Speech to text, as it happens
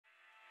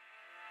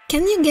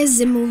Can you guess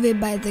the movie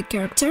by the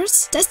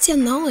characters? Test your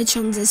knowledge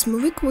on this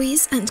movie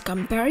quiz and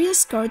compare your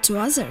score to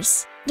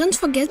others. Don't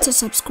forget to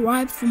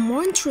subscribe for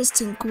more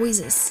interesting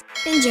quizzes.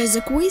 Enjoy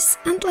the quiz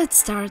and let's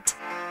start!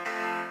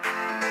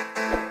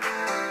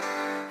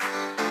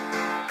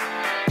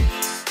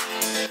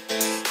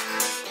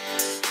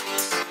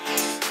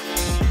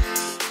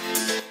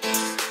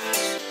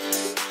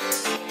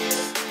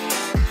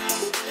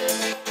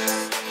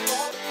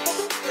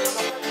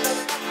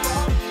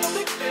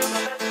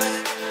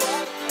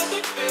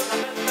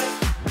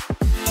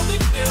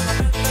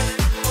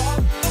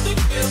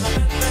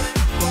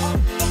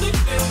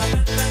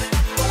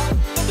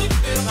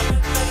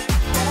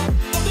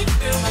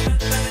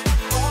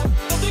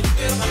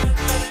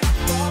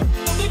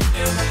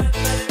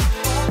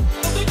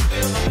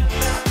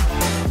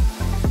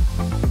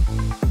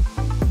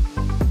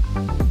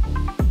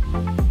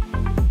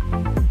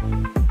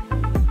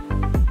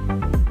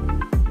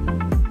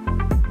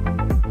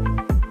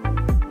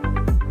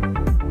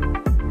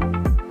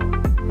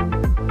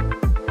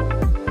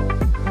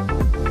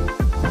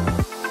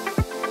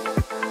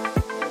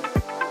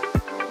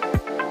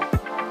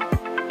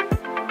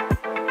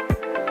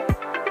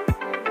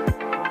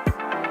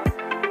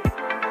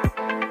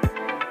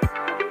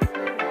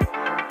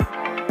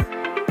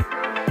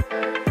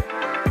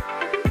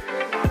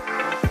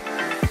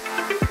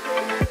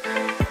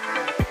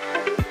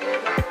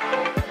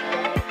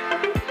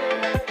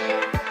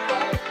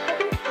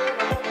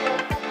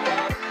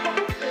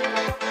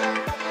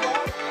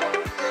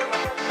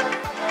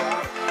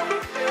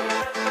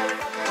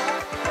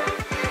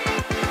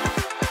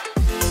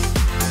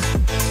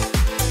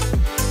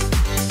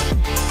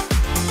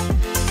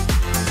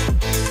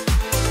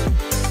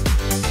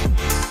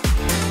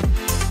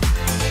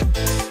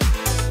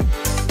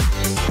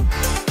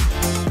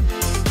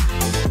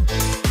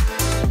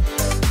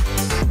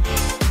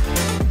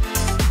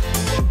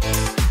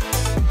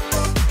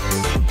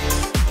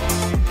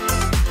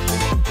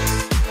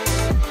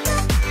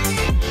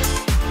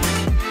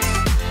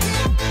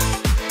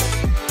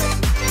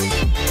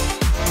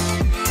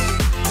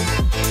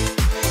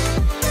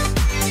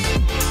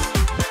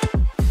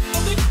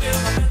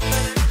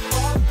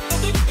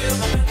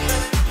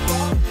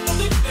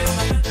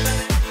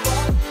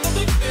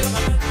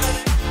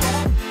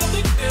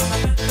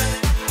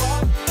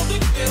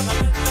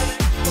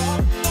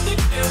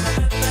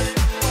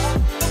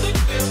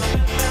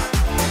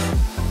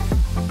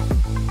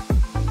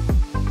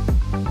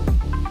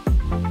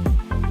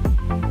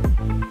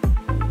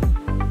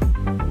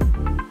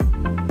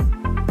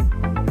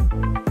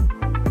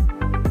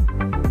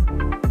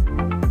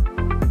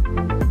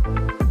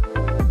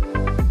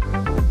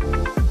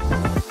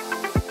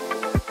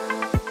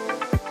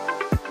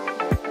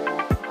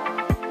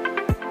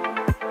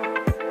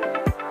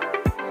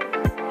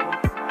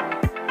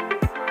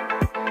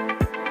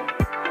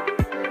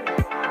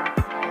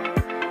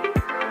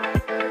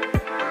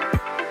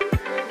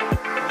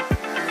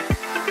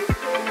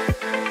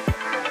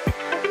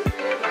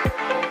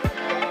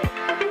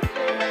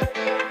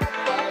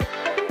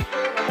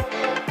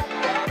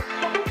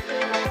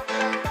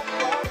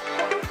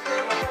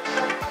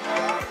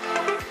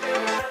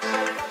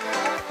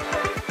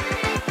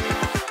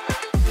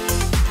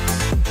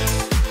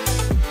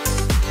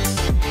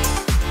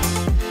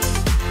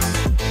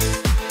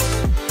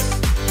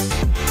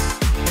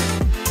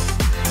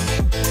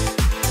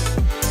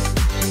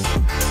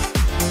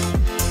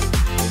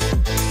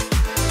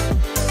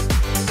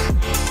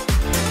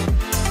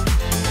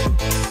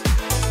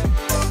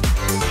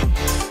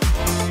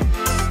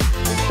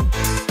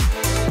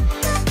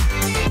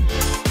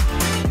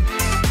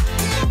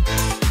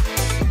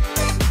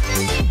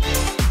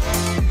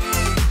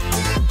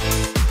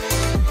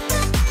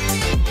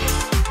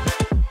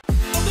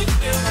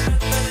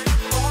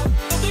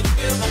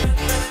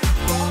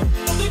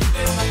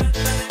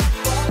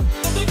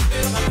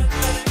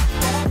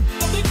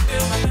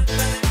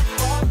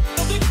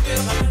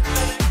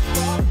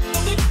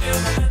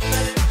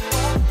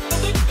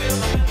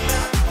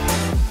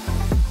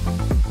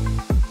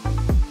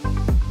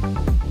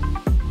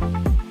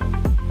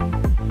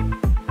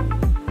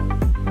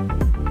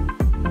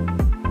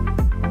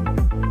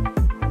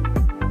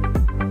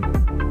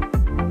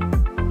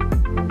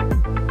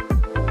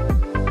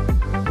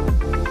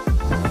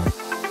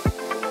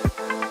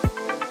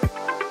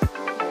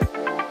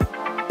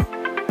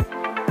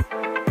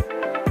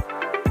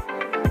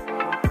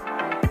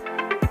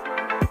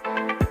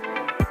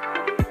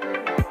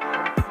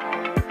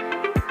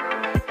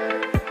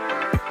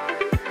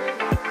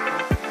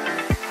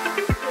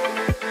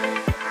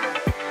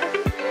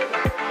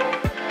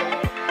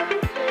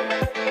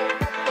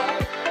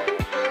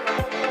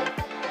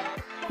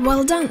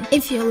 Well done!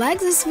 If you like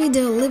this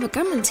video, leave a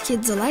comment,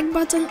 hit the like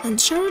button and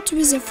share it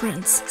with your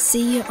friends.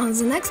 See you on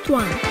the next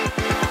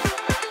one!